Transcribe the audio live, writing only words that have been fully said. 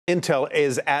Intel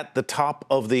is at the top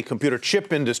of the computer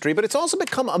chip industry, but it's also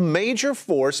become a major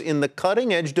force in the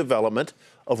cutting-edge development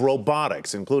of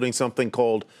robotics, including something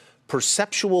called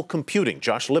perceptual computing.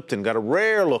 Josh Lipton got a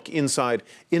rare look inside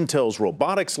Intel's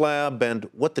robotics lab and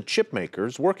what the chip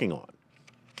maker's working on.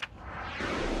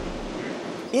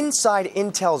 Inside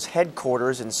Intel's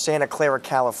headquarters in Santa Clara,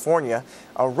 California,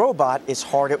 a robot is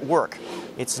hard at work.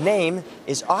 Its name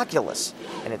is Oculus,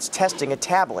 and it's testing a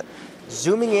tablet,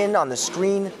 zooming in on the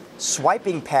screen,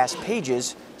 swiping past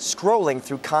pages, scrolling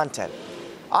through content.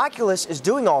 Oculus is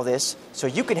doing all this so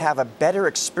you can have a better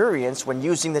experience when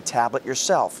using the tablet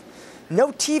yourself.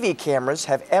 No TV cameras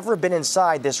have ever been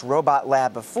inside this robot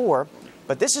lab before,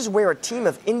 but this is where a team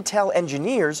of Intel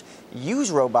engineers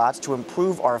use robots to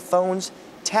improve our phones,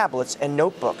 tablets, and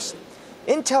notebooks.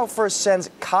 Intel first sends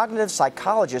cognitive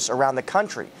psychologists around the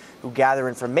country who gather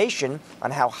information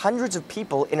on how hundreds of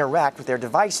people interact with their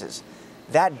devices.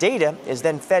 That data is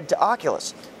then fed to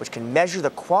Oculus, which can measure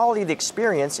the quality of the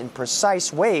experience in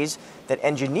precise ways that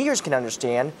engineers can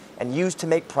understand and use to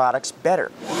make products better.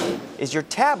 Is your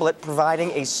tablet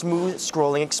providing a smooth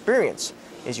scrolling experience?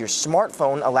 Is your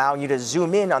smartphone allowing you to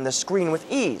zoom in on the screen with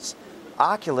ease?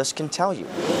 Oculus can tell you.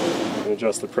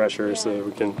 Adjust the pressure so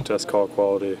we can test call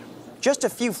quality. Just a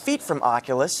few feet from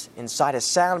Oculus, inside a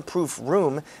soundproof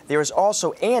room, there is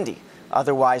also Andy,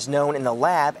 otherwise known in the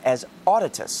lab as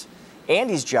Auditus.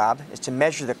 Andy's job is to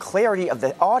measure the clarity of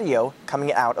the audio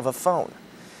coming out of a phone.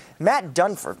 Matt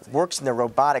Dunford works in the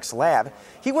robotics lab.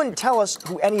 He wouldn't tell us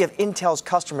who any of Intel's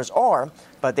customers are,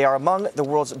 but they are among the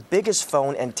world's biggest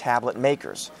phone and tablet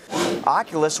makers.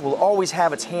 Oculus will always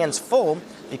have its hands full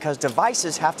because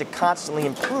devices have to constantly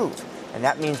improve, and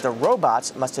that means the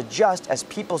robots must adjust as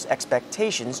people's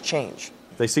expectations change.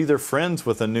 They see their friends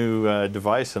with a new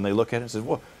device and they look at it and say,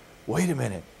 well, wait a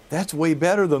minute. That's way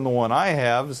better than the one I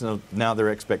have. So now their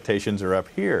expectations are up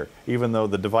here, even though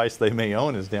the device they may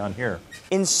own is down here.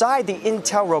 Inside the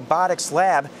Intel Robotics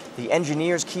Lab, the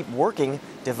engineers keep working,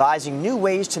 devising new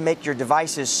ways to make your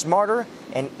devices smarter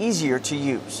and easier to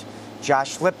use.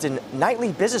 Josh Lipton,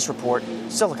 Nightly Business Report,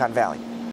 Silicon Valley.